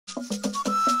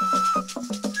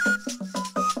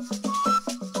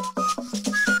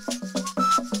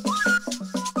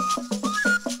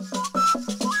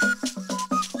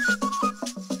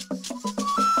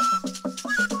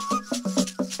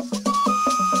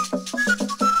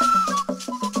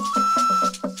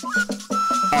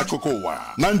Akuko Uwa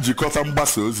na njikọta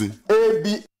mgbasa ozi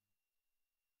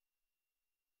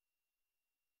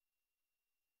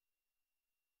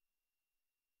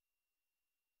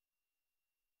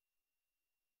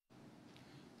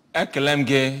Ekelem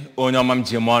gị onye ọma m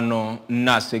ji m ọnụ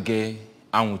na-asị gị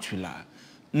anwụchula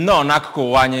nnọọ n'akụkụ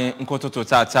ụwa anyị nkụtụtụ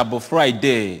tata bụ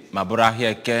Fraịde ma bụrụ ahịa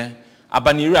Eke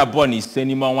abalị 25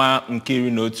 n'ime ọnwa nke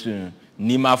 11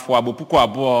 n'ime afọ abụ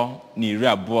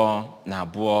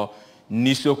 2022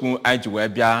 n'isiokwu anyị ji wee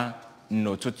bịa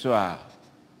n'ụtụtụ a.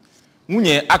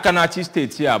 Nwunye aka na-achị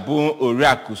steeti a bụ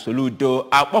Oriakụ Soludo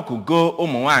akpọkugo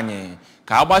ụmụ nwaanyị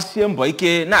ka agbasie mbọ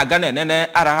ike na-aga na-enene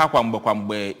ara ha kwa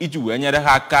mgbe iji wee nyere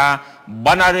ha aka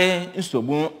gbanarị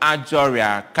nsogbu ajọ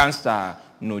ọrịa kansa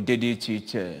n'ụdị dị iche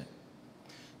iche.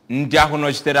 Ndị ahụ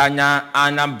nọchitere anya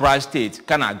Anambra steeti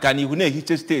ka na-aga n'ihu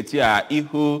na-ehiche steeti a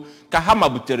ihu ka ha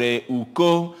mabutere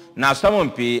uko na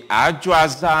asọmpi ajụ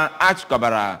aza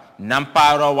achịkọbara na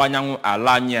mpaghara ọwụwa anyanwụ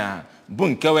ala anyị a bụ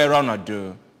nke were ọnọdụ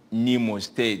n'Imo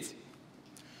steeti.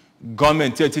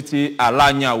 Gọọmenti etiti ala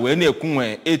anyị a wee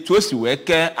na-ekwunwe etu o si wee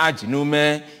kee ajị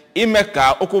n'ume ime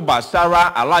ka okwu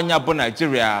gbasara ala anyị bụ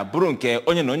Naịjirịa bụrụ nke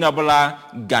onye na onye ọbụla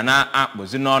ga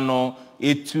na-akpụzi n'ọnụ,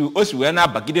 etu o si wee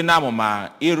na-abagide n'amụma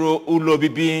ịrụ ụlọ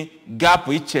obibi ga-apụ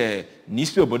iche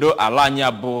n'isi obodo ala anyị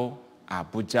bụ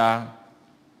Abuja.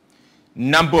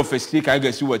 Na mba ofesi ka anyị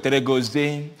ga-esi wetara gị ozi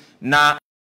na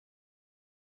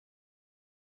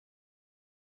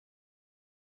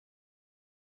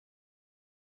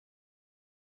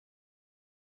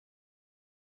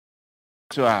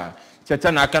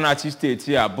cheta na aka na-achị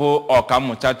steeti a bụ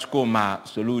Ọkammụta Chukwuma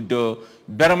Soludo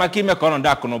bịara maka ime ka ọnọdụ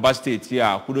akụnụba steeti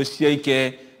a kwudosie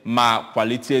ike ma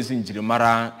kwalite ezi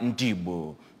njirimara ndị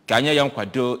Igbo ka anye ya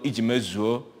nkwado iji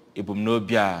mezuo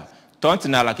ebumnobi a. Tọọ ntị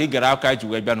n'ala ka ị gara aka ji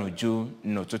wee bịa n'uju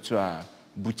n'ụtụtụ a.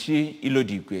 Buchi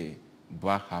Ilodigwe bụ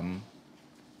aha m.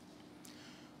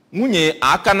 Nwunye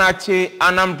aka na-achị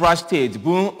Anambra steeti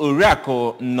bụ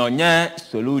Oriakụ Nonye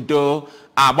Soludo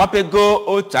agbapego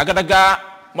otu agadaga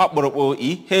makpọrọkpọ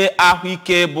ihe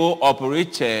ahụike bụ ọpụrụ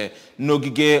iche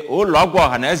n'ogige ụlọọgwụ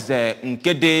ọhaneze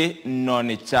nke dị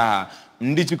n'Ọnịcha.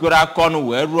 Ndị jikọrọ aka ọnụ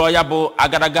wee rụọ ya bụ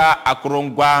agadaga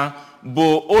akụrụngwa bụ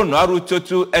ụlọọrụ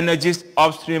Total Energies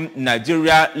Upstream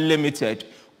Nigeria Limited,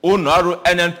 ụlọọrụ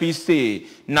NNPC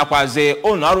nakwazi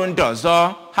ụlọọrụ ndị ọzọ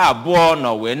ha abụọ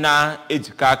nọ wee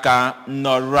na-ejikọ aka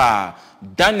n'ọrụ a.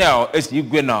 Daniel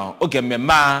Ezigwe nọ oge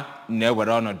mmemme a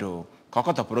na-ewere ọnọdụ ka ọ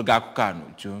kọtọpụrụ gị akụkọ a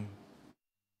n'uju.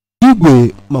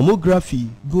 Igwe mamografi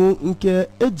bụ nke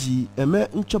eji eme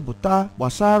nchọpụta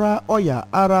gbasara ọya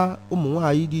ara ụmụ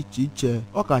nwaanyị dị iche iche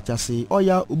ọkachasị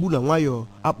ọya ogbu na nwayọ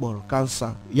akpọrọ kansa.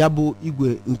 Ya bụ igwe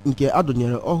nke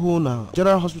adụnyere ọhụụ na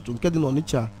General Hospital nke dị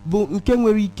n'Ọnịcha bụ nke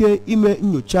nwere ike ime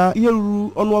nyocha ihe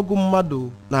ruru ọnụọgụ mmadụ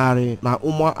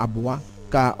 102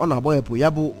 ka ọ na-agbahepụ ya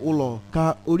bụ ụlọ ka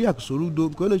Oriakụ Soludo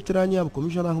nke onye nọchitere anya bụ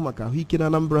kọmishọna ahụ maka ahụike na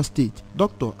Anambra steeti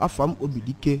Dr. Afam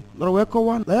Obidike nọrọ wee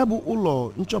kọwaa na ya bụ ụlọ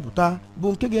nchọpụta bụ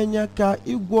nke ga-enye aka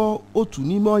ịgwọ otu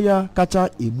n'ime ọya kacha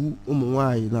egbu ụmụ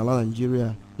nwaanyị n'ala Naịjirịa.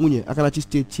 Nwunye aka na-achị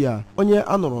steeti a onye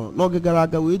anọrọ n'oge gara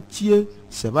aga wee tie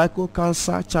cervical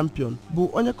cancer champion bụ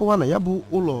onye kọwaa na ya bụ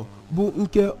ụlọ bụ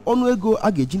nke ọnụego a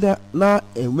ga-eji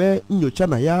na-eme nyocha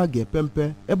na ya ga-epe mpe,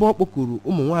 ebe ọ kpọkuru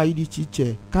ụmụ nwaanyị dị iche iche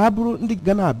ka ha bụrụ ndị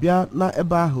ga na-abịa na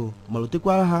ebe ahụ ma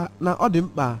lotekwara ha na ọ dị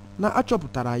mkpa na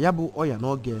achọpụtara ya bụ ọya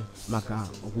n'oge maka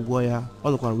ọgwụgwọ ya. Ọ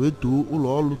nọkwara wee too ụlọ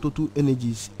ọrụ Total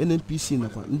Energies NNPC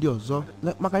nakwa ndị ọzọ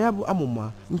maka ya bụ amụma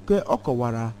nke ọ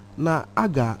kọwara na a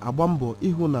ga-agba mbọ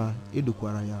ịhụ na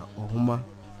edokwara ya ọhụma.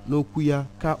 N'okwu ya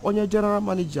ka onye General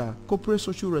Manager Corporate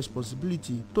Social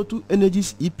Responsibility Total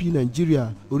Energies EP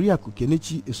Nigeria Oriakụ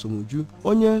Kenechi Esomoju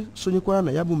onye sonyekwara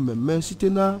na ya bụ mmemme site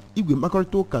na igwe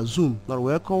mkparịta ụka Zoom nọrọ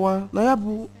wee kọwaa na ya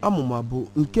bụ amụma bụ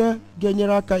nke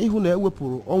ga-enyere aka ịhụ na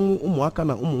ewepụrụ ọnwụ ụmụaka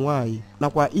na ụmụ nwaanyị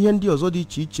nakwa ihe ndị ọzọ dị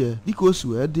iche iche dịka o si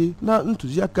wee dị na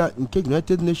ntụziaka nke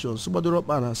United Nations gbadoro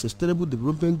ọkpa na Sustainable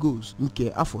Development Goals nke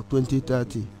afọ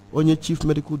 2030. Onye Chief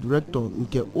Medical Director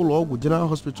nke ụlọọgwụ General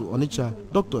Hospital Ọnịcha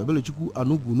Dr. Ebelechukwu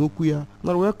Anugwu n'okwu ya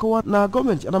nọrọ wee kọwaa na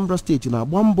gọọmenti Anambra steeti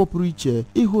na-agba mbọ pụrụ iche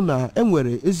ịhụ na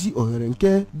enwere ezi ohere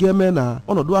nke ga-eme na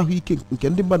ọnọdụ ahụike nke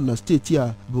ndị mmadụ na steeti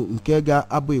a bụ nke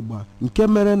ga-abụ ịgba, nke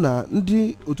mere na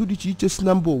ndị otu dị iche iche si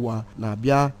na mba ụwa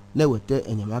na-abịa na-eweta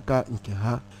enyemaka nke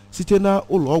ha site na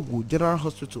ụlọọgwụ General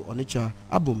Hospital Ọnịcha.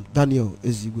 Abụ m Daniel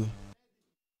Ezigwe.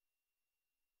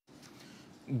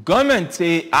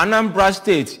 Gọọmenti Anambra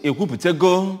steeti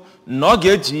ekwupụtago na ọ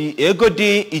ga-eji ego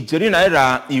dị ijeri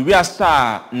naira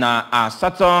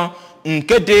 78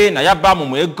 nke dị na ya bụ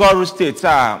amụma ego ọrụ steeti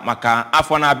a maka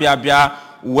afọ na-abịa abịa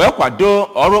wee kwado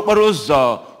ọrụ okporo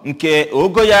ụzọ nke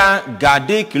ogo ya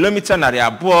ga-adị kilomita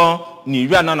 200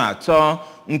 2043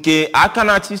 nke aka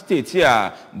na-achị steeti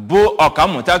a bụ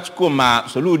ọkammụta Chukwuma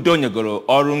Soludo nyegoro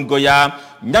ọrụ ngo ya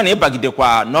yana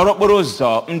ịbagidekwa n'ọrụ okporo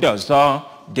ụzọ ndị ọzọ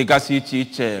dịgasị iche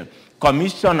iche.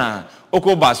 Kọmishọna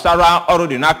okwu gbasara ọrụ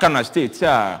dị n'aka na steeti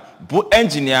a bụ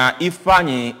enjinia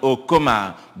Ifeanyi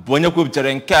Okoma bụ onye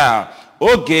kwubutere nke a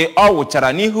oge ọ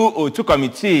wụchara n'ihu otu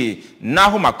kọmitii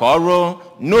na-ahụ maka ọrụ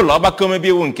n'ụlọ ọgbakọ omebe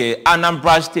iwu nke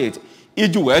Anambra steeti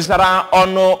iji wee zara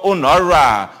ọnụ ụlọ ọrụ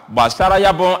a gbasara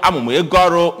ya bụ amụma ego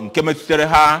ọrụ nke metụtara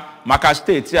ha maka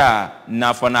steeti a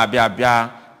n'afọ na-abịa abịa.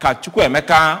 Ka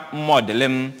Chukwuemeka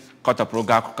Mmọdelim kọtọpụrụ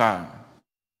gị akụkọ a.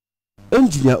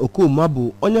 Engineer Okoma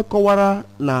bụ onye kọwara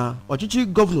na ọchịchị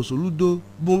gọvanọ Soludo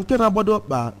bụ nke na-agbado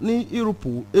ọkpa n'ịrụpụ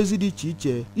ezi dị iche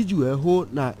iche iji wee hụ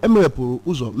na emepụrụ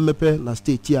ụzọ mmepe na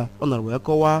steeti a. Ọ nara wee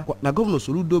kọwaa na gọvanọ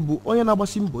Soludo bụ onye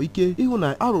na-agbasi mbọ ike ịhụ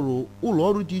na arụrụ ụlọ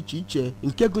ọrụ dị iche iche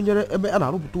nke gụnyere ebe a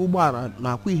na-arụpụta ụgbọala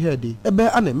na akwa ihe dị, ebe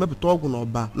a na-emepụta ọgwụ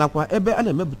n'ọba nakwa ebe a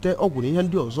na-emepụta ọgwụ na ihe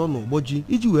ndị ọzọ n'Ogboji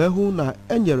iji wee hụ na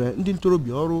enyere ndị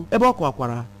ntorobịa ọrụ. Ebe ọ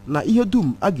kọwakwara na ihe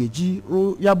dum a ga-eji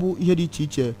rụọ ya bụ ihe dị iche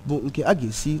iche bụ nke a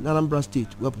ga-esi na Anambra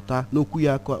steeti wepụta. N'okwu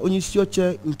ya ka onye isi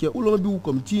oche nke ụlọ omebe iwu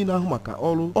kọmitii na-ahụ maka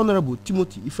ọrụ Honorable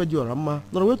Timothy Ifediọramma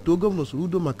nọrọ wetuo gọvanọ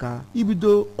Soludo maka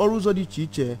ibido ọrụ ụzọ dị iche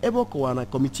iche, ebe ọ kọwara na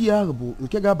kọmitii ahụ bụ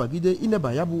nke ga-abagide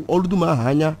ineba ya bụ ọrụ dum aha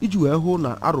anya iji wee hụ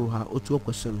na arụrụ ha otu o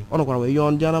kwesịrị. Ọ nọkwara wee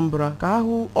yọọ ndị Anambra ka ha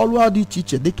hụ ọrụ a dị iche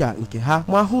iche dịka nke ha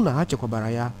ma hụ na ha chekwabara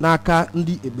ya n'aka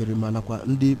ndị ekperima nakwa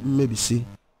ndị mmebisi.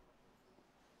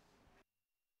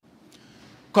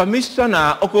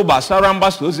 Kọmishọna okwu gbasara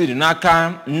mgbasa ozi dị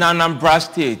n'aka na Anambra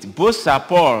steeti bụ Sir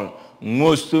Paul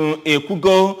Nwosu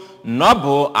ekwugo na ọ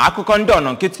bụ akụkọ ndị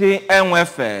ọnọ nkịtị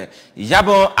enwefe ya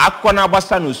bụ akụkọ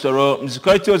na-agbasa n'usoro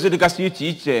nzikọrịta ozi dịgasị iche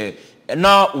iche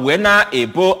na uwe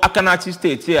na-ebo aka na-achị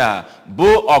steeti a bụ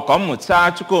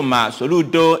ọkammụta Chukwuma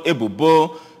Soludo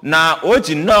ebubo na o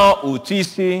ji nnọọ ụtụ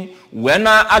isi wee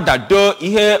na-adado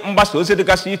ihe mgbasa ozi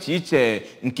dịgasị iche iche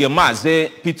nke Maazị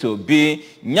Peter Obi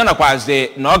yanakwazi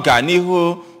na ọ ga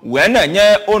n'ihu wee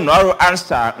na-enye ụlọ ọrụ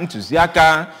ANSA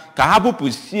ntụziaka ka ha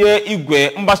bupụsie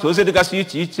igwe mgbasa ozi dịgasị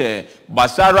iche iche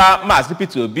gbasara Maazị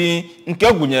Peter Obi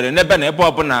nke gụnyere n'ebe na ebe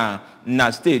ọbụla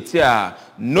na steeti a.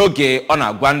 N'oge ọ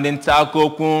na-agwa ndị nta akụkọ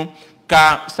okwu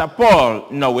ka Sir Paul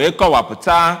nọ wee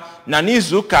kọwapụta na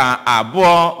n'izuụka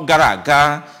abụọ gara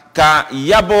aga ka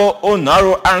ya bụ ụlọ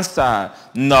ọrụ ANSA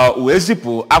nọ wee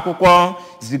zipụ akwụkwọ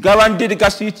zigara ndị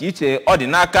dịgasị iche iche ọ dị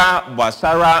n'aka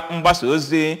gbasara mgbasa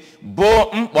ozi bụ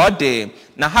mkpa ọ dị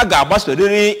na ha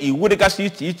ga-agbasorịrị iwu dịgasị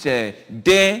iche iche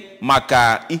dị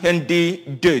maka ihe ndị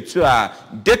dị etu a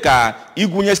dịka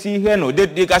ịgụnyesi ihe na ụdị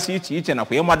dịgasị iche iche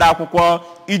nakwa ịmado akwụkwọ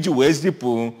iji wee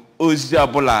zipụ ozi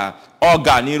ọbụla. Ọ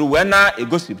ga n'iru wee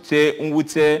na-egosipụta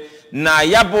mwute na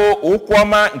ya bụ ụkwụ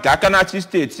ọma nke aka na-achị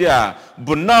steeti a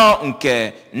bụ nnọọ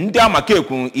nke ndị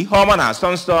amakekwu ihe ọma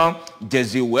na-asọ nsọ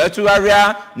jezi wee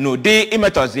tụgharịa n'ụdị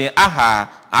imetọzi aha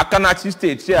aka na-achị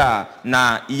steeti a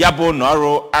na ya bụ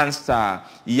n'ọrụ ANSA.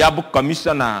 Ya bụ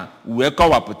kọmishọna wee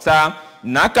kọwapụta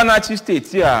na aka na-achị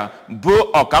steeti a bụ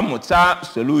ọkammụta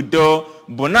Soludo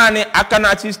bụ naanị aka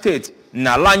na-achị steeti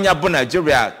n'ala anya bụ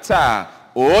Naịjirịa taa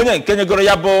onye nke nyegoro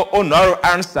ya bụ ụlọ ọrụ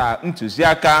ANSA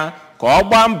ntụziaka ka ọ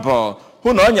gbaa mbọ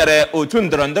hụ na o nyere otu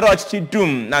ndọrọndọrọ ọchịchị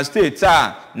dum na steeti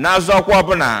a na-azọ ọkwa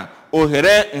ọbụla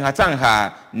ohere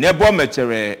nhatanha n'ebe o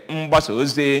mechere mgbasa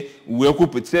ozi wee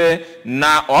kwupụta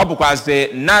na ọ bụkwazi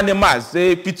naanị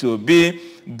Maazị Peter Obi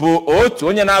bụ otu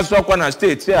onye na-azọ ọkwa na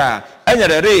steeti a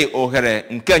enyerere ohere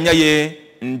nke enyeghị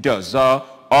ndị ọzọ.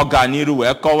 Ọ ga n'iru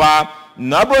wee kọwaa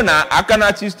na ọ bụrụ na aka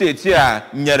na-achị steeti a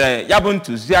nyere ya bụ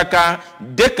ntụziaka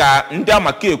dịka ndị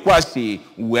amakekwu si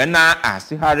wee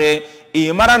na-asịgharị,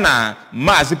 ị mara na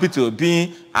Maazị Peter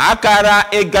Obi akara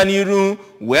ịga n'iru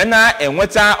wee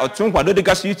na-enweta otu nkwado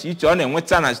dịgasị iche iche ọ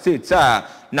na-enweta na steeti a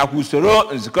nakwa usoro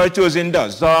nzikọrịta ozi ndị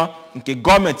ọzọ nke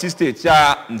gọọmenti steeti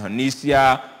a nọ n'isi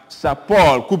ya. Sir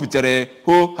Paul kwuputere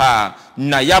ha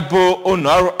na ya bụ ụlọ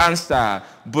ọrụ ANSA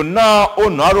bụ nnọọ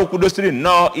ụlọ ọrụ kwudosiri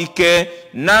nnọọ ike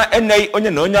na-enyeghị onye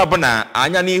na onye ọbụla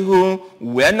anya n'ihu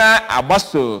wee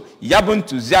na-agbaso ya bụ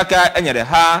ntụziaka enyere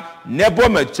ha n'ebe o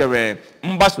mechere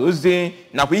mgbasa ozi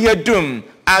nakwa ihe dum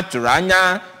a tụrụ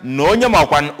anya na onye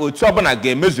makwa otu ọbụla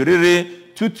ga-emezurịrị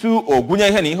tutu o gụnye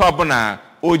ihe na ihe ọbụla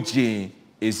o ji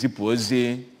ezipụ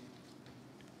ozi.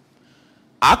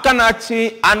 Aka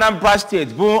na-achị Anambra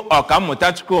steeti bụ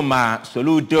ọkammụta Chukwuma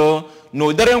Soludo na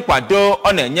ụdịrị nkwado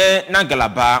ọ na-enye na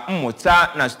ngalaba mmụta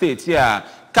na steeti a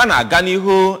ka na-aga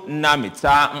n'ihu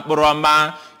na-amịta mkpụrụ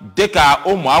ọma dịka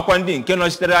ụmụ akwụkwọ ndị nke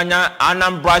nọchitere anya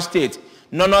Anambra steeti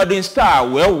nọ n'ọdị nsọ a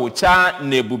wee wụcha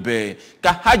n'ebube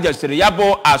ka ha jesiri ya bụ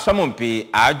asọmpi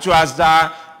ajụ aza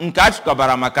nke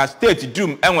achịkọbara maka steeti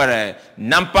dum enwere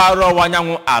na mpaghara ọwụwa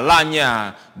anyanwụ ala anyị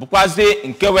a bụkwazi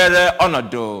nke were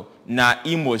ọnọdụ na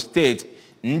Imo steeti.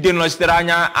 Ndị nọchitere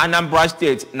anya Anambra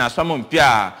steeti na asọmpi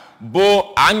a bụ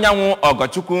Anyanwụ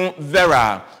Ọgọchukwu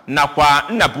Vera nakwa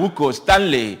Nnabuko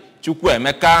Stanley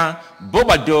Chukwuemeka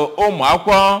bụgbado ụmụ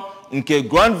akwụkwọ nke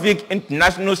Grand Vic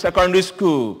International Secondary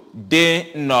School dị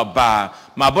n'Ọba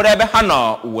ma bụrụ ebe ha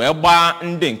nọ wee gbaa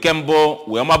ndị nke mbụ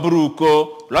wee maburu uko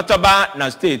lọtọba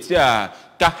na steeti a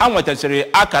ka ha nwetachiri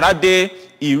akara dị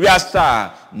 70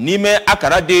 n'ime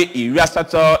akara dị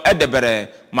 80 edebere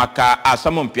maka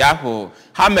asọmpi ahụ.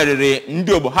 Ha meriri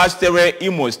ndị ogbo ha sitere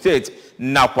Imo steeti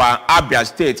nakwa Abia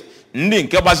steeti, ndị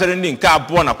nke gbaziri ndị nke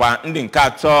abụọ nakwa ndị nke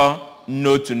atọ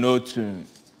n'otu n'otu.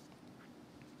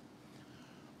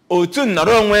 Otu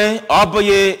nnọrọ onwe ọ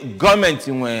bụghị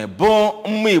gọọmenti nwe bụ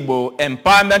Mmụ Igbo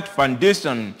Empowerment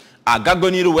Foundation agago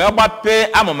n'iru wee gbapee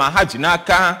amụma ha ji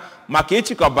n'aka maka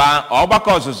ịchịkọba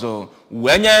ọgbakọ ọzụzụ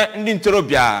wee nye ndị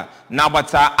ntorobịa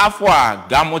na-agbata afọ a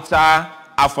ga-amụta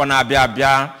afọ na-abịa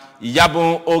abịa. Ya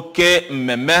bụ oke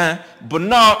mmemme bụ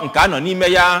nnọọ nke a nọ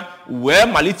n'ime ya wee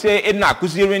malite ịna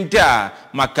akụziri ndị a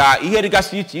maka ihe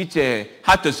dịgasị iche iche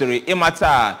ha tosiri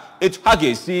ịmata etu ha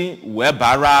ga-esi wee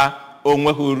bara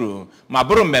onwe ha uru ma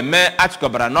bụrụ mmemme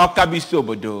achịkọbara n'Ọka bụ isi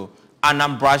obodo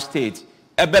Anambra steeti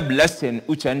ebe Blessing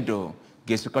Uchendu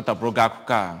ga-esikọtapụrụ gị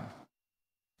akụkọ a.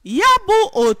 Ya bụ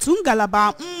otu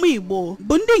ngalaba Mmụ Igbo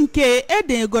bụ ndị nke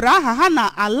edegoro aha ha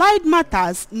na Allied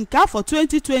Matters nke afọ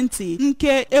 2020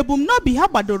 nke ebumnobi ha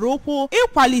gbadoro ụkwụ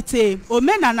ịkwalite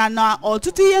omenala na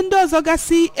ọtụtụ ihe ndị ọzọ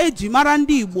gasị eji mara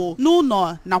ndị Igbo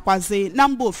n'ụlọ nakwazi na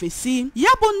mba ofesi. Ya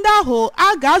bụ ndị ahụ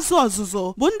a ga-azụ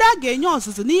ọzụzụ bụ ndị a ga-enye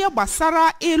ọzụzụ n'ihe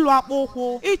gbasara ịlụ akpụ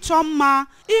ụkwụ, ịchọ mma,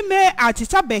 ime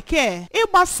achịcha bekee,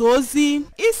 ịgbasa ozi,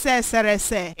 ise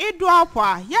eserese, ịdụ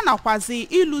akwa ya nakwazi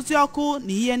ịlụzi ọkụ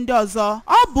na ihe ndị ọzọ.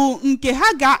 Ọ bụ nke ha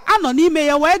ga-anọ n'ime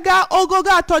ya wee gaa ogogo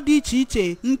atọ dị iche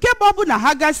iche nke bụ ọbụna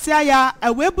ha gasịa ya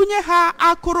wee bunye ha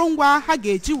akụrụngwa ha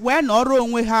ga-eji wee nọrọ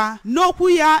onwe ha. N'okwu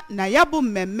ya na ya bụ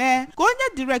mmemme ka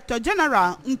onye Director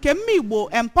General nke Mmụ Igbo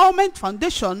Empowerment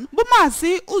Foundation bụ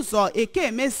Maazị Ụzọ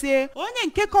Ekemezie onye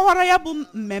nke kọwara ya bụ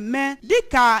mmemme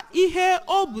dịka ihe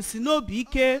o busi n'obi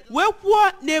ike wee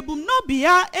kwuo na ebumnobi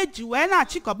ya eji wee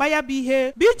na-achịkọba ya bụ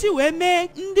ihe bụ iji wee mee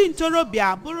ndị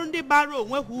ntorobịa bụrụ ndị bara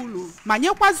onwe ha uru ma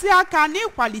nyekwazi aka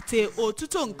n'ịkwalite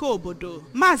otuto nke obodo.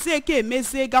 Maazị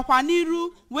Ekemezie gakwa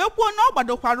n'iru wee kwuo na ọ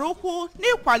gbadokwara ụkwụ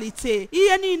n'ịkwalite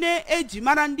ihe niile eji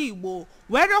mara ndị Igbo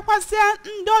wee rekwazie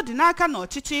ndị ọdịnaka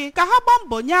n'ọchịchị ka ha gbaa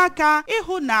mbọ nye aka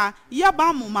ịhụ na ya bụ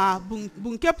amụma bụ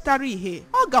nke pụtara ihe.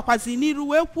 Ọ gakwazi n'iru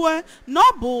wee kwuo na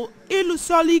ọ bụ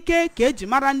ịlụsi ọrụ ike ka eji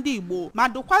mara ndị Igbo ma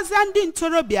dụkwazịa ndị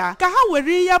ntorobịa ka ha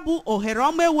were ya bụ ohere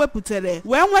ọma ewepụtara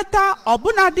wee nweta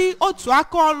ọbụnadị otu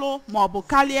aka ọrụ maọbụ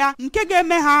karịa nke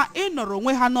ga-eme ha ịnọrọ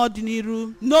onwe ha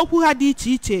n'ọdịnihu. N'okwu ha dị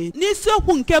iche iche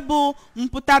n'isiokwu nke bụ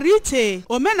mpụtara iche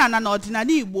omenala na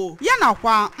ọdịnala Igbo ya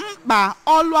nakwa mkpa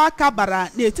ọlụ aka bara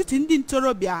n'etiti ndị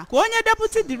ntorobịa ka onye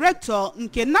Deputy Director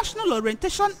nke National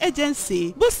Orientation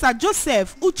Agency bụ Sir Joseph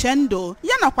Uchendu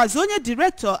ya nakwazi onye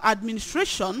Director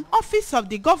Administration Office of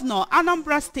the Governor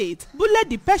Anambra State bụ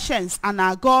Lady Patience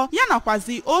Anago ya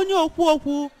nakwazi onye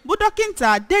okwu bụ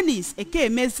Dọkịnta Dennis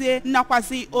Ekemezie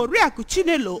nakwazi Oriakụ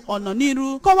Chinelo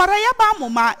Ọnọniru kọwara ya bụ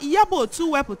amụma ya bụ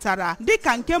otu wepụtara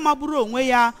dịka nke magburu onwe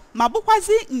ya ma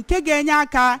bụkwazi nke ga-enye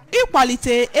aka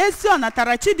ịkwalite ezi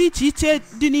ọnatarachi dị iche iche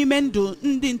dị n'ime ndụ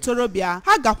ndị ntorobịa.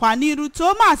 Ha gakwa n'iru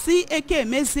too Maazị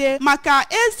Ekemezie maka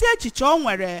ezi echiche o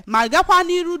nwere ma gakwa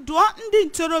n'iru dụọ ndị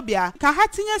ntorobịa ka ha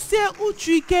tinyesie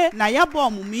uchu ike na ya bụ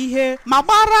ọmụmụ ihe ma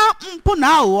gbara mpụ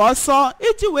na aghụghọ ọsọ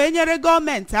iji wee nyere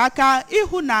gọọmenti aka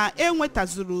ịhụ na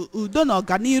enwetazuru udo na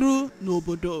ọganiru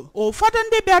n'obodo. Ụfọdụ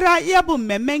ndị bịara ya bụ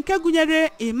mmemme nke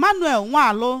gụnyere Emmanuel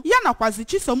Nwalụ ya nakwazi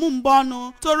Chisom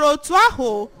Mbọnụ toro otu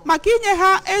ahụ maka inye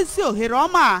ha ezi ohere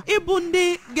ọma ịbụ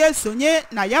ndị ga-esonye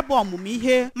na ya bụ ọmụmụ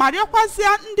ihe ma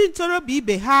rịọkwazịa ndị ntorobịa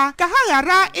ibe ha ka ha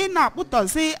ghara ị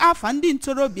na-akpụtọzi afa ndị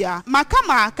ntorobịa ma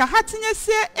kama ka ha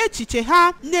tinyesie echiche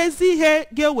ha n'ezi ihe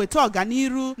ga-eweta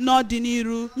ọganiru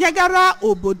n'ọdịniru nyegara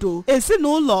obodo,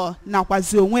 ezinụlọ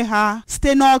nakwazi onwe ha.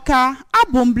 Site n'Ọka,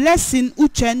 abụ m Blessing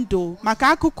Uchendu maka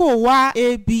Akụkọ Ụwa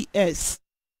ABS.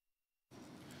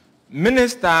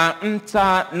 Minista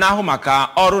nta na-ahụ maka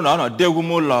ọrụ na ọnọdụ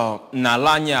ewumụlọ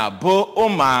n'ala anyị bụ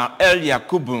Umar El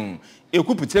Yakubu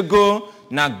ekwupụtago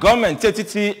na gọọmenti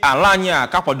etiti ala anyị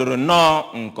ka kwadoro nnọọ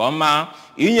nke ọma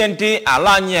inye ndị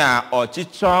ala anyị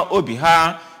ọchịchọ obi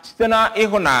ha site na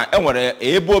ịhụ na enwere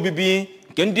ebe obibi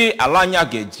nke ndị ala anyị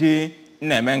ga-eji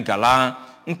na-eme ngala.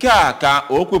 Nke a ka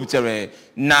o kwupụtara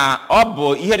na ọ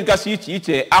bụ ihe dịgasị iche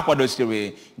iche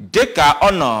akwadosiri dịka ọ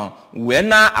nọ wee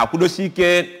na-akwụdosi ike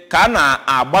ka a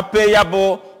na-agbape ya bụ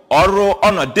ọrụ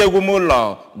ọnọdụ egwumụlọ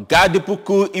ga-adị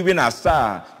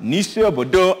 2017 n'isi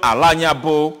obodo ala anyị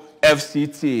bụ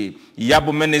FCT. Ya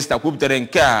bụ minista kwupụtara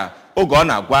nke a oge ọ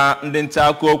na-agwa ndị nta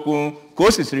akụkọ okwu ka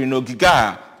o sisiri n'ogige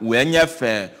a wee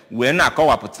nyefee wee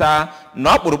na-akọwapụta na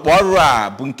ọkpụrụkpụ ọrụ a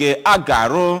bụ nke a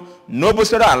ga-arụ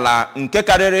n'obosara ala nke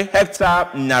karịrị hekta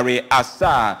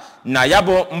 700 na ya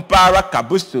bụ mpaghara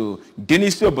Kabuso dị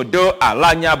n'isi obodo ala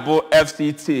anyị bụ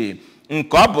FCT,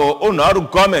 nke ọ bụ ụlọ ọrụ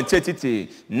gọọmenti etiti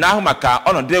na-ahụ maka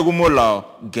ọnọdụ egwumụlọ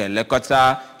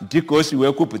ga-elekọta. Dịka o si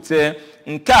wee kwupụta,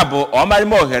 nke a bụ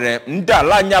ọmarịma ohere ndị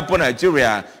ala anyị bụ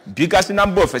Naịjirịa bigasị na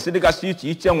mba ofesi dịgasị iche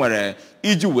iche nwere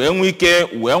iji wee nwee ike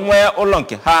wee nwee ụlọ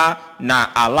nke ha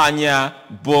na ala anyị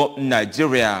bụ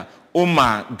Naịjirịa.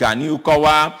 Ụma ga n'ihu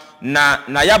kọwa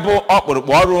na ya bụ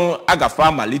ọkpụrụkpụ ọrụ agafe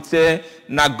amalite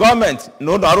na gọọmenti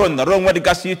na ụlọ ọrụ nnọrọ onwe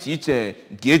dịgasị iche iche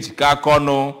ga-ejikọ aka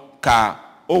ọnụ ka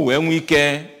o wee nwee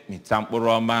ike mịta mkpụrụ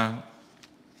ọma.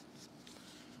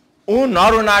 Ụlọ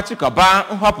ọrụ na-achịkọba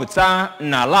nhọpụta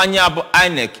n'ala anyị bụ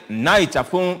INEC na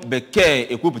ịchafụ bekee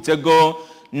ekwupụtago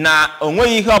na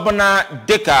onweghị ihe ọbụla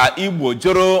dịka igbo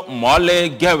joro ma ọlị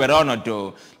ga-ewere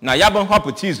ọnọdụ na ya bụ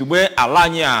nhọpụta izugbe ala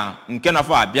anyị a nke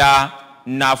n'afọ abịa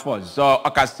n'afọ ọzọ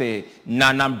ọkasị na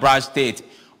Anambra steeti.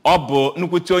 Ọ bụ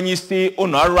nnukwute onye isi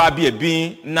ụlọ ọrụ abịa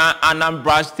ebi na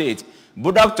Anambra steeti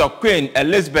bụ Dr. Queen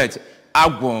Elizabeth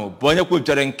Agwụ bụ onye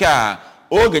kwupụtara nke a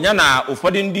oge ya na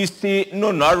ụfọdụ ndị isi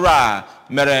n'ụlọ ọrụ a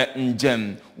mere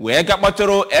njem wee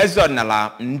gakpọtụrụ eze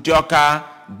ọdịnala ndị Ọka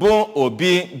bụ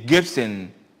Obi Gibson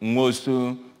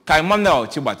Nwosu. Ka Emmanuel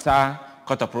Chigbata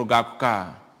kọtọpụrụ gị akụkọ a.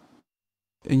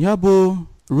 Ya bụ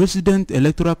Resident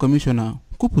Electoral Commissioner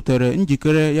kwupụtara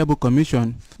njikere ya bụ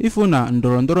kọmishọn ịfụ na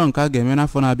ndọrọndọrọ nke a ga-eme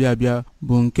n'afọ na-abịa abịa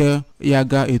bụ nke ya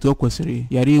ga etu o kwesịrị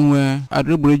yara inwe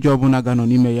adịgboroja ọbụla ga nọ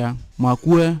n'ime ya, ma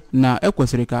kwue na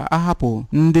ekwesịrị ka a hapụ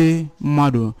ndị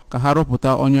mmadụ ka ha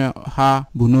rọpụta onye ha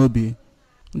bụ n'obi.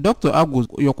 Dr. Agwụ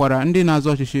yọkwara ndị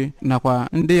na-azọ ọchịchị nakwa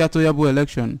ndị ya tụ ya bụ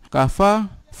elekshọn ka fa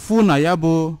fụ na ya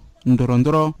bụ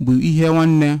ndọrọndọrọ bụ ihe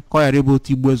nwanne ka ọ ghara ịbụ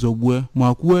otu igbu ezogbue,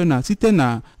 ma kwue na site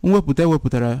na mwepụta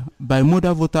ewepụtara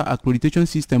Bimodal Voter Accreditation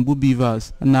System bụ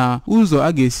BVAS na ụzọ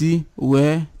a ga-esi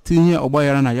wee tinye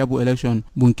ọgbaghara na ya bụ elekshọn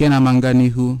bụ nke na-ama nga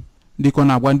n'ihu. Dịka ọ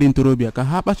na-agwa ndị ntorobịa ka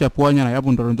ha kpachapụ anya na ya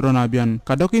bụ ndọrọndọrọ na-abịanụ,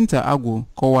 ka Dọkịta Agwụ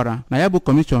kọwara na ya bụ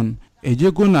kọmishọn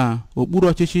ejego na okpuru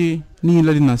ọchịchị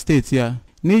niile dị na steeti a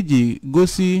n'iji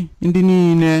gosi ndị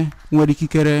niile nwere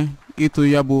ikikere ịtụ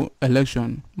ya bụ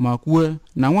elekshọn, ma kwue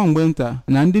na nwa mgbe nta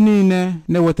na ndị niile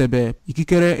na-ewetebe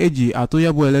ikikere eji atụ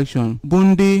ya bụ elekshọn bụ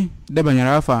ndị debanyere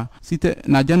afa site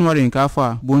na Jenụwarị nke afọ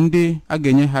a bụ ndị a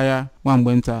ga-enye ha ya nwa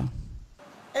mgbe nta.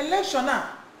 Elekshọn a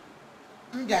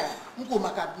m bịara nkwu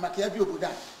maka ya bi obodo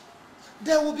a,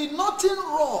 there will be nothing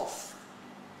rough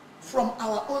from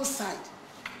our own side.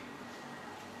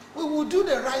 We will do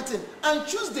the right thing and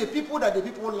choose the people that the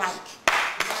people like.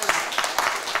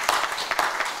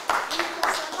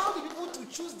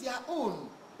 Choose their own.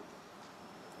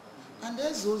 And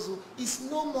then Zozo, it's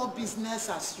no more business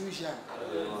as usual.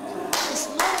 It's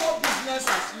no more business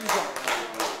as usual.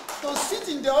 To sit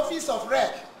in the office of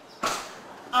rep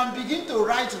and begin to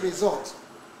write results,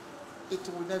 it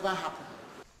will never happen.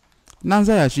 Na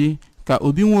nzaghachi ka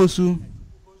Obi Nwosu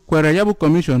kwere ya bụ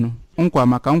kọmishọn nkwa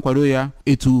maka nkwado ya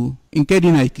etu nke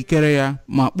dị na ikikere ya,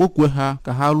 ma kpọkwe ha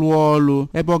ka ha rụọ ọrụ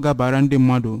ebe ọ gabara ndị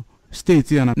mmadụ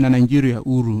steeti ya na Naịjirịa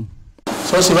uru.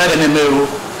 So si baga na-emewo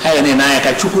anyị na-anya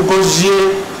ka Chukwu gozie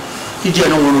ije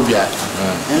n'ụwa bịa.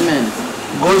 Amen.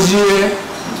 Gozie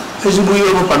ezigbo ihe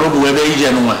ọrụ pana obu ebe ije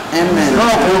n'ụwa. Amen.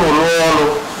 N'ọkụ ụlọ rụọ ọrụ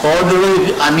ka ọ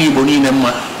dịrị ana Igbo niile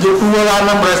mma, dịkwuo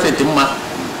Anambra steeti mma,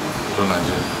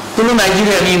 tụrụ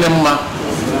Naịjirịa niile mma.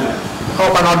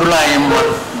 Ọkwa na ọdụrụ anyị mma,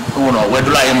 ụlọ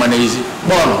wedụrụ anyị mma n'ezi.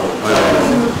 Bọọlụ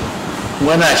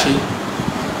ngwa na-achị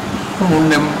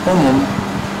ụmụnne m, ụmụ m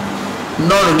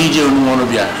n'ọrụ n'ije n'ụwa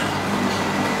bịa.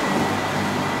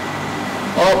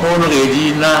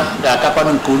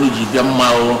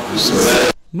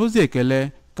 N'ozi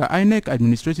ekele ka INEC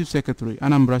Administrative Secretary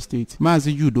Anambra State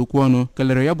Maazị Jude Okwuọnụ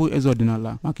kelere ya bụ eze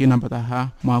ọdịnala maka ịnabata ha,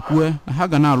 ma kwue na ha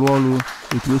ga na-alụ ọrụ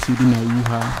etu o si dị na iwu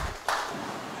ha.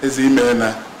 Eze ime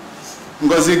na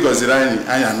ngọzi gọziri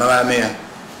anyị anara ya,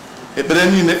 ekpere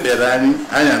niile kpere anyị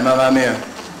anara ya,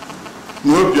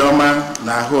 n'obiọma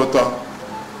na ahụ ụtọ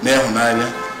na ịhụnanya.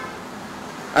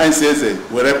 Anyị si eze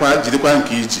werekwa jirikwa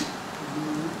nke iji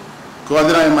ka ọ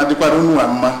dịrị anyị ma dịkwara unu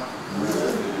mma,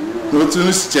 n'otu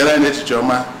unu si chere anyị echiche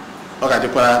ọma, ọ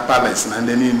ga-adịkwara palace na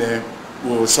ndị niile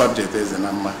bụ subject eze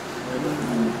na mma.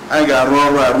 Anyị ga-arụ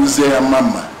ọrụ arụzie ya mma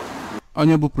mma.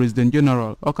 onye bụ President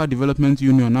General Ọka Development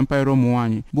Union na mpaghara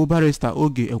ụmụnwaanyị bụ Barrister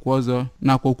Oge Ekweọzọ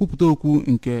nakwa okwupụta okwu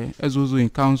nke Ezuzu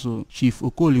Council Chief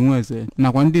Okoli Nweze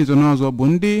nakwa ndị nzọnọzọ bụ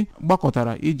ndị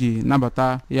gbakọtara iji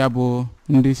nabata ya bụ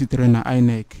ndị sitere na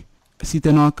INEC.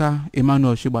 Site n'Ọka,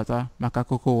 Emmanuel Shigbata maka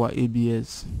Akụkọ Ụwa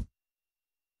ABS.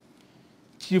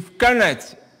 Chief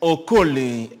Kenneth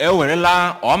Okoli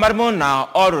ewerela ọmarịmụ na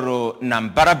ọ rụrụ na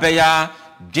mbarabe ya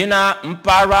dị na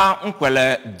mpaghara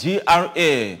Nkwele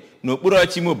GRA n'okpuru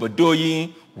ọchịchị obodo Oyi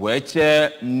wee chee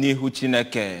n'ihu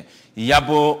Chineke. Ya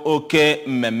bụ oke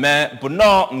mmemme bụ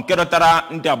nọọ nke dọtara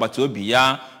ndị agbata obi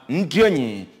ya, ndị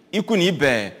enyi, ikwu na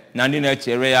ibe na ndị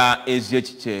na-echere ya ezi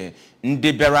echiche,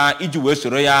 ndị bịara iji wee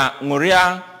soro ya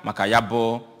ṅụrịa maka ya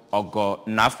bụ ọgọ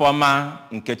na afọ ọma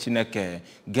nke Chineke.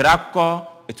 Gere akụkọ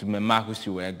etu mmemme ahụ si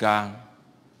wee gaa.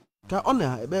 Ka ọ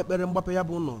na-ekpe ekpere mgbape ya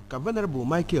bụ ụlọ ka Venerable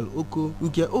Michael Oko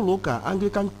nke ụlọụka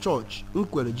Anglican Church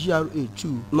Nkwele GRA 2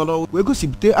 nọrọ wee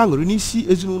gosipụta aṅụrị n'isi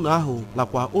ezinụlọ ahụ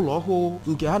nakwa ụlọ ọhụụ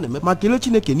nke ha na-eme ma kelee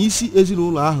Chineke n'isi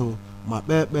ezinụlọ ahụ ma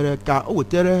kpee ekpere ka o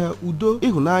wetara ha udo,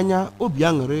 ịhụnanya, obi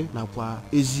aṅụrị nakwa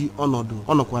ezi ọnọdụ.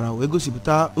 Ọ nọkwara wee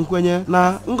gosipụta nkwenye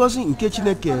na ngọzi nke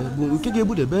Chineke bụ nke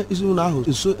ga-ebudebe ezinụlọ ahụ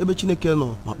nso ebe Chineke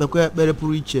nọ ma kpekwa ekpere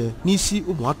pụrụ iche n'isi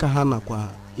ụmụaka ha nakwa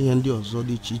ihe ndị ọzọ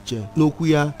dị iche iche. N'okwu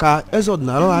ya ka eze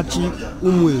ọdịnala-achị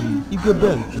Ụmụeri Igwe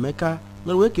Ben Emeka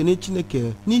nọrọ wee kene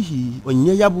Chineke n'ihi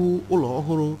onyinye ya bụ ụlọ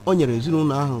ọhụrụ o nyere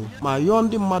ezinụlọ ahụ ma yọọ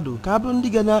ndị mmadụ ka abụrụ ndị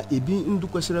ga na-ebi ndụ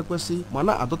kwesịrị ekwesị ma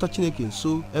na-adọta Chineke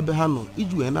nso ebe ha nọ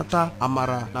iji wee nata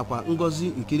amara nakwa ngọzi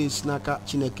nke na-esi n'aka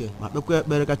Chineke ma kpekwa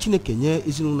ekpere ka Chineke nye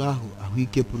ezinụlọ ahụ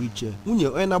ahụike pụrụ iche. Nwunye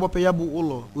onye na-agbape ya bụ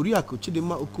ụlọ, Oriakụ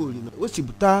Chidimma Okoli,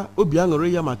 na-ewesipụta obi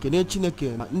aṅụrị ya ma kene Chineke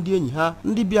na ndị enyi ha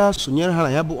ndị bịa sonyere ha na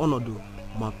ya bụ ọnọdụ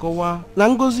ma kọwaa na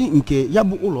ngọzi nke ya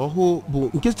bụ ụlọ ọhụụ bụ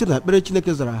nke site na ekpere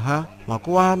Chineke zara ha ma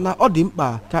kọwaa na ọ dị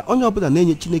mkpa ka onye ọbụla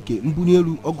na-enye Chineke mbuli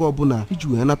elu oge ọbụla iji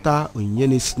wee nata onyinye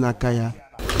na-esi n'aka ya.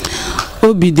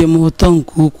 Obi dị m ụtọ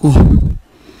nke ukwuu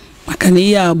maka na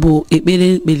ihe a bụ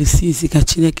ekpere mkpere sinsi ka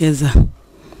Chineke za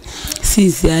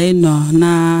sinsi anyị nọ na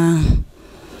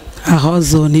ahụ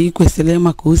ọzọ na ikwesịrị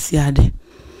maka o si adị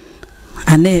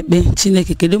a na-ekpe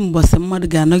Chineke kedu mbọsị mmadụ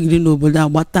ga-anọgide n'obodo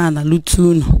agbata na lutu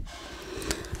unu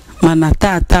mana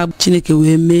tata Chineke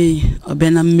wee mee ọbịa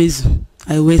na mmezu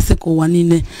anyị wee sị ka ụwa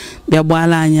niile bịa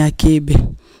gbara anyị akaebe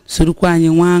sorokwa anyị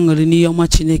nwa aṅụrị n'ihe ọma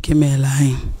Chineke mere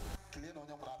anyị.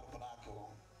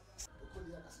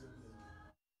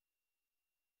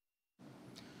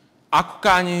 Akụkọ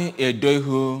anyị edo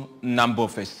ihu na mba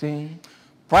ofesi.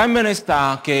 Prime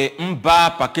Minister ke mba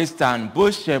Pakistan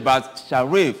bụ Shehbaz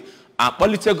Sharif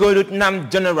akpọlitego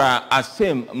Lieutenant General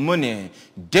Asim Munir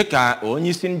dịka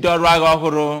onyeisi ndị ọrụ agha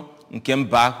ọhụrụ nke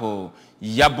mba ahụ.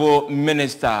 Ya bụ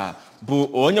minista bụ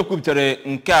onye kwuputere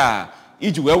nke a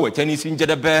iji wee weta n'isi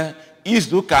njedebe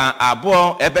izuụka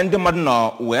abụọ ebe ndị mmadụ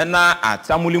nọ wee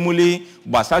na-ata mulimuli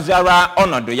gbasazara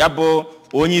ọnọdụ ya bụ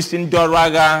onyeisi ndị ọrụ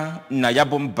agha na ya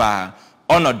bụ mba.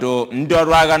 Ọnọdụ ndị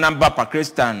ọrụ agha na mba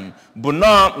Pakistan bụ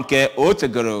nnọọ nke o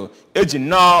tegoro eji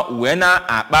nnọọ wee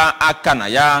na-akpa aka na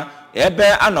ya ebe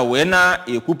a nọ wee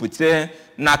na-ekwupụta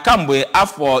na kamgbe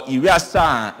afọ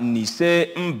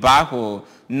 75 mba ahụ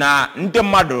na ndị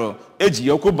mmadụ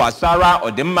eji okwu gbasara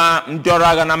ọdịmma ndị ọrụ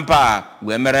agha na mba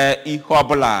wee mere ihe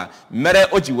ọbụla mere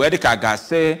o ji wee dịka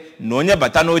gasị na onye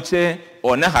bata n'oche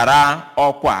oneghara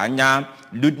ọkwa anya.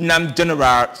 Lieutenant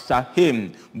General Sahim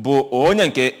bụ onye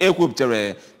nke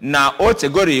ekwupụtara na o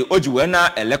tegori o ji wee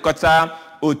na-elekọta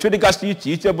otu dịgasị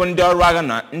iche iche bụ ndị ọrụ agha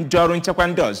na ndị ọrụ nchekwa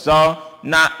ndị ọzọ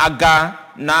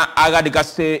na agha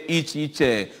dịgasị iche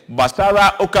iche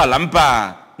gbasara oke ala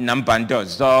mba na mba ndị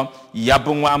ọzọ. Ya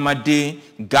bụ nwa amadi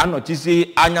ga-anọchizi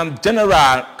anya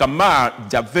General Kamal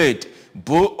Javed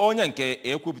bụ onye nke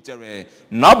ekwupụtara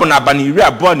na ọ bụ n'abalị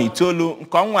 29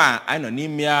 nke ọnwa anyị nọ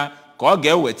n'ime ya ka ọ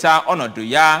ga-eweta ọnọdụ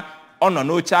ya ọ nọ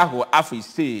n'oche ahụ afọ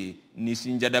 6 n'isi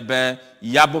njedebe.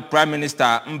 Ya bụ Prime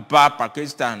Minister mba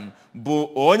Pakistan bụ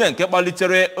onye nke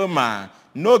kpọlitere ụma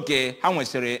n'oge ha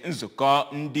nwesịrị nzukọ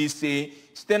ndị isi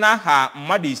site n'aha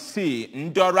mmadụ 6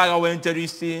 ndị ọrụ agha wee njere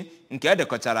isi nke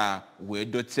edekọtara wee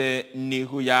dote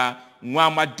n'ihu ya. Nwa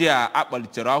amadi a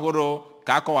akpọlitere ọhụrụ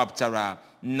ka akọwapụtara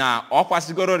na ọ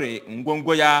kwasigorori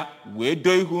ngwongwo ya wee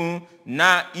doo ihu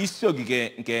na isi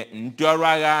ogige nke ndị ọrụ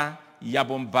agha ya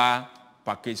bụ mba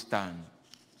Pakistan.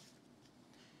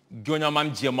 Gị onye ọma m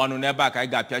ji ọnụ n'ebe a ka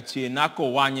anyị ga-apịachie n'aka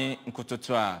ụwa anyị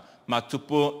nkụtụtụ a ma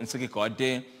tupu nsị gị ka ọ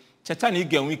dị cheta na ị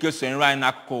ga-enwe ike sonyere anyị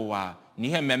n'akụkụ ụwa na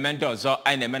ihe mmemme ndị ọzọ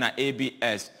anyị na-eme na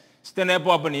ABS site n'ebe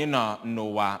ọbụla ị nọ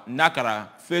n'ụwa n'akara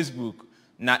Facebook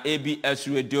na ABS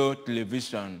Radio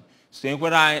Television.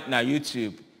 Sonyekwara anyị na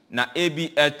YouTube na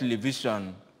ABS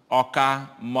Television Ọka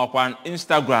makwa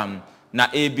Instagram na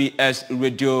ABS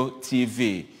Radio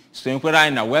TV. Sonyekwara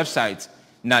anyị na website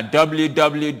na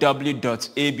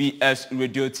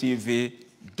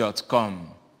www.absradiotv.com.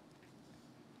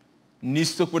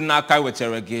 N'isiokwu n'aka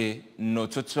wetara gị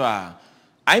n'ụtụtụ a,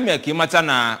 anyị mere ka ịmata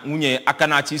na nwunye aka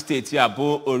na-achị steeti a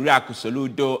bụ Oriakụ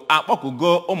Soludo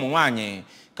akpọkugo ụmụ nwanyị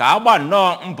ka agba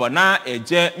nnọọ mbọ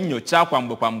na-eje nyocha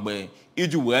kwamgbe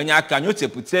iji wee nye aka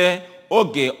nyotepụta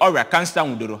oge ọrịa kansa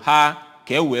nwudoro ha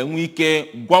ka e wee nwee ike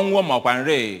gwọnwụọ makwa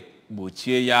nri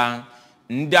gbochie ya.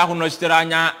 Ndị ahụ nọchitere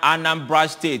anya Anambra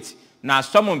steeti na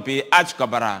asọmpi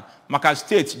achịkọbara maka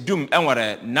steeti dum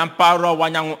enwere na mpaghara ọwụwa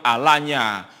anyanwụ ala anyị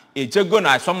a ejego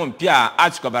na asọmpi a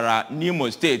achịkọbara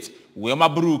n'Imo steeti wee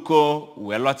maburu uko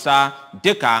wee lọta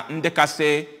dịka ndị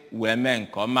kasị wee mee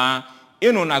nke ọma.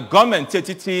 Ịnụ na gọọmenti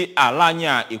etiti ala anyị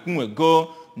a ekwunwego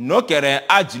na o kere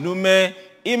ajị n'ume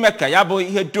ime ka ya bụ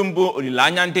ihe dum bụ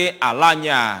olileanya ndị ala anyị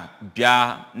a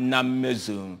bịa na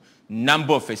mmezu. Na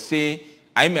mba ofesi,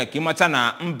 anyị mere ka ịmata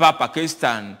na mba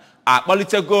Pakistan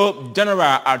akpọlitego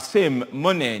General Asim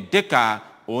Munir dịka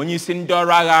onye isi ndị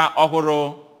ọrụ agha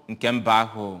ọhụrụ nke mba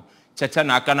ahụ. Cheta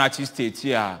na aka na-achị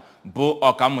steeti a bụ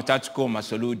Ọkammụta Chukwuma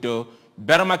Soludo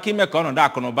bịara maka ime ka ọnọdụ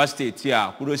akụnụba steeti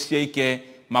a kwurosie ike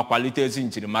ma kwalite ezi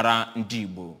njirimara ndị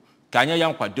Igbo. Ka anyị ya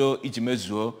nkwado iji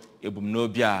mezuo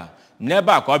ebumnobi a.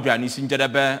 N'ebe a ka ọ bịara n'isi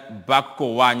njedebe bụ akụkọ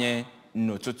ụwa anyị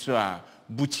n'ụtụtụ a.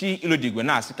 Buchi Ilodigwe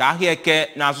na-asị ka ahịa eke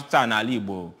na-azụta n'ala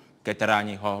Igbo ketara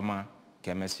anyị ihe ọma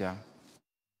ka emesịa.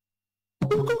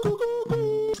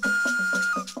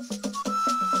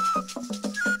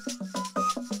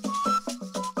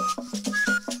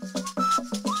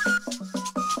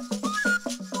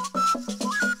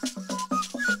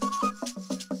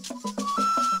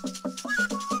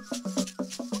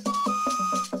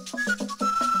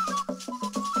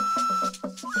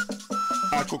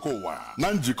 Akụkọ ụwa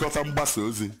na njikọta mgbasa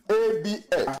ozi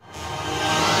ABS